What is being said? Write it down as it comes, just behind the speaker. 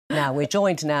Now, we're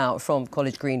joined now from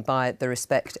College Green by the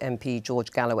Respect MP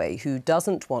George Galloway, who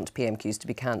doesn't want PMQs to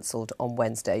be cancelled on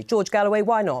Wednesday. George Galloway,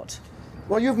 why not?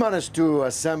 Well, you've managed to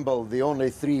assemble the only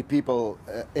three people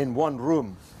in one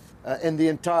room in the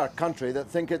entire country that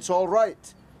think it's all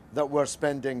right that we're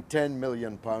spending £10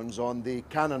 million on the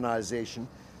canonisation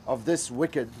of this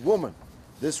wicked woman,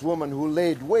 this woman who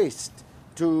laid waste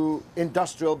to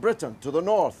industrial Britain, to the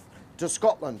north, to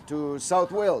Scotland, to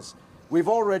South Wales. We've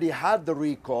already had the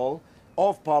recall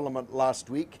of Parliament last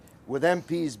week, with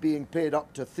MPs being paid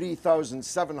up to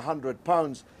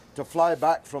 £3,700 to fly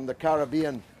back from the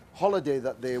Caribbean holiday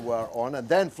that they were on and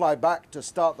then fly back to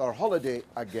start their holiday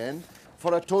again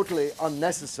for a totally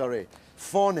unnecessary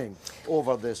fawning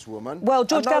over this woman. Well,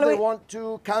 George and now Galloway, they want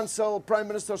to cancel Prime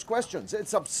Minister's questions.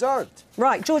 It's absurd.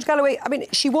 Right, George Galloway, I mean,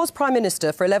 she was Prime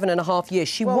Minister for 11 and a half years.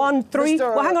 She won three...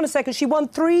 Well, hang on a second. She won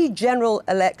 3 general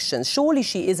elections. Surely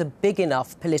she is a big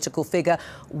enough political figure,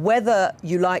 whether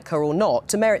you like her or not,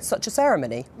 to merit such a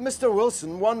ceremony. Mr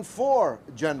Wilson won 4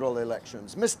 general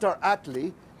elections. Mr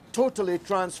Attlee totally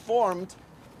transformed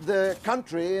the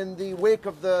country in the wake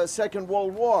of the Second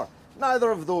World War.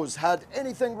 Neither of those had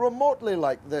anything remotely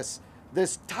like this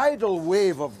tidal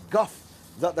wave of guff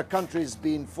that the country's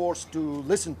been forced to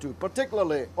listen to,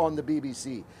 particularly on the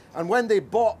BBC. And when they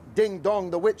bought Ding Dong,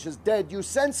 the Witch is Dead, you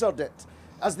censored it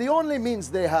as the only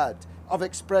means they had of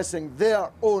expressing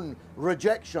their own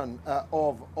rejection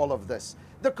of all of this.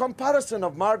 The comparison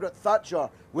of Margaret Thatcher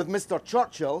with Mr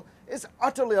Churchill is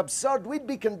utterly absurd. We'd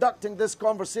be conducting this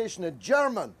conversation in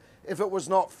German if it was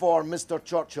not for Mr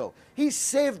Churchill. He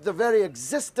saved the very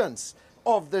existence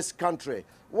of this country,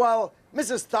 while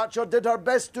Mrs Thatcher did her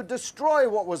best to destroy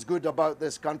what was good about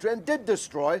this country, and did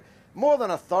destroy more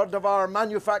than a third of our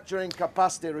manufacturing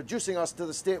capacity, reducing us to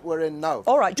the state we're in now.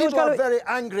 All right, George People Galloway... are very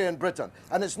angry in Britain,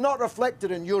 and it's not reflected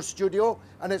in your studio,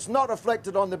 and it's not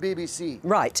reflected on the BBC.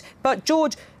 Right, but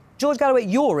George Galloway,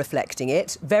 you're reflecting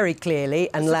it very clearly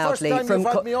and loudly. It's the first time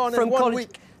you've had me on in 1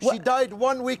 week. She died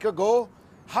 1 week ago.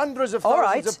 Hundreds of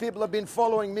thousands of people have been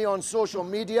following me on social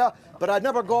media, but I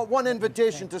never got one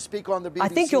invitation to speak on the BBC. I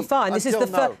think you're fine.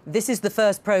 This is the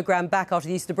first programme back after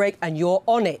the Easter break, and you're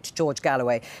on it, George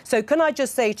Galloway. So can I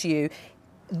just say to you,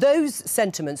 those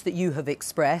sentiments that you have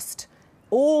expressed,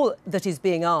 all that is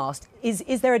being asked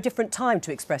is there a different time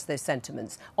to express those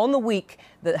sentiments? On the week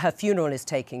that her funeral is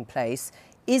taking place,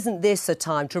 isn't this a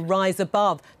time to rise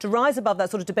above that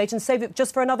sort of debate and save it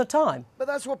just for another time? But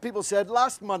that's what people said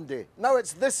last Monday. Now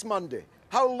it's this Monday.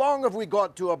 How long have we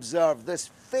got to observe this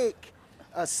fake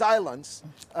silence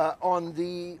on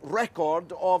the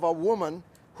record of a woman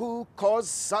who caused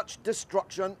such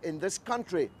destruction in this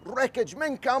country? Wreckage.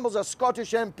 Campbell's a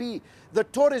Scottish MP. The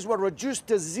Tories were reduced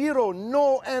to 0,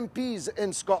 no MPs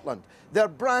in Scotland. Their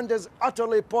brand is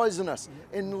utterly poisonous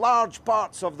in large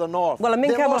parts of the north. Well, and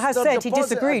Campbell has said he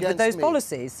disagreed with those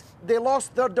policies. They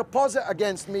lost their deposit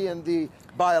against me in the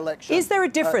by-election. Is there a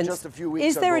difference? Just a few weeks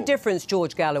Is there ago. a difference,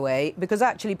 George Galloway? Because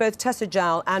actually both Tessa,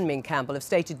 Jowell and Campbell have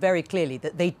stated very clearly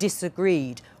that they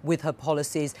disagreed with her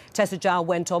policies. Tessa Jowell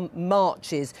went on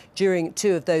marches during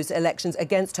 2 of those elections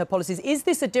against her policies. Is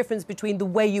this a difference between the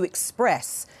way you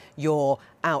express your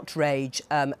outrage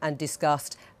and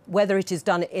disgust, whether it is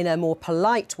done in a more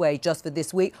polite way just for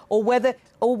this week, or whether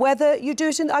you do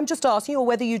it in... I'm just asking, or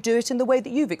whether you do it in the way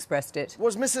that you've expressed it?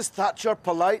 Was Mrs Thatcher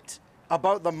polite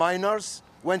about the miners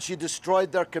when she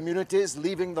destroyed their communities,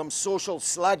 leaving them social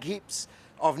slag heaps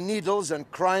of needles and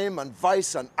crime and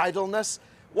vice and idleness?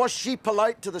 Was she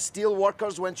polite to the steel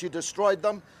workers when she destroyed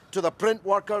them, to the print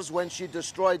workers when she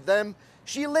destroyed them?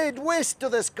 She laid waste to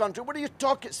this country. What are you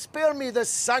talking? Spare me this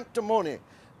sanctimony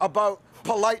about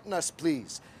politeness,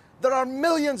 please. There are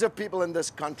millions of people in this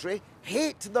country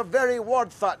hate the very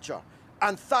word Thatcher,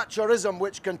 and Thatcherism,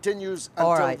 which continues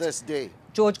until this day.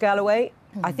 George Galloway,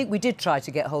 I think we did try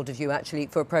to get hold of you, actually,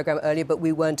 for a programme earlier, but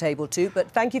we weren't able to. But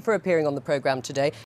thank you for appearing on the programme today.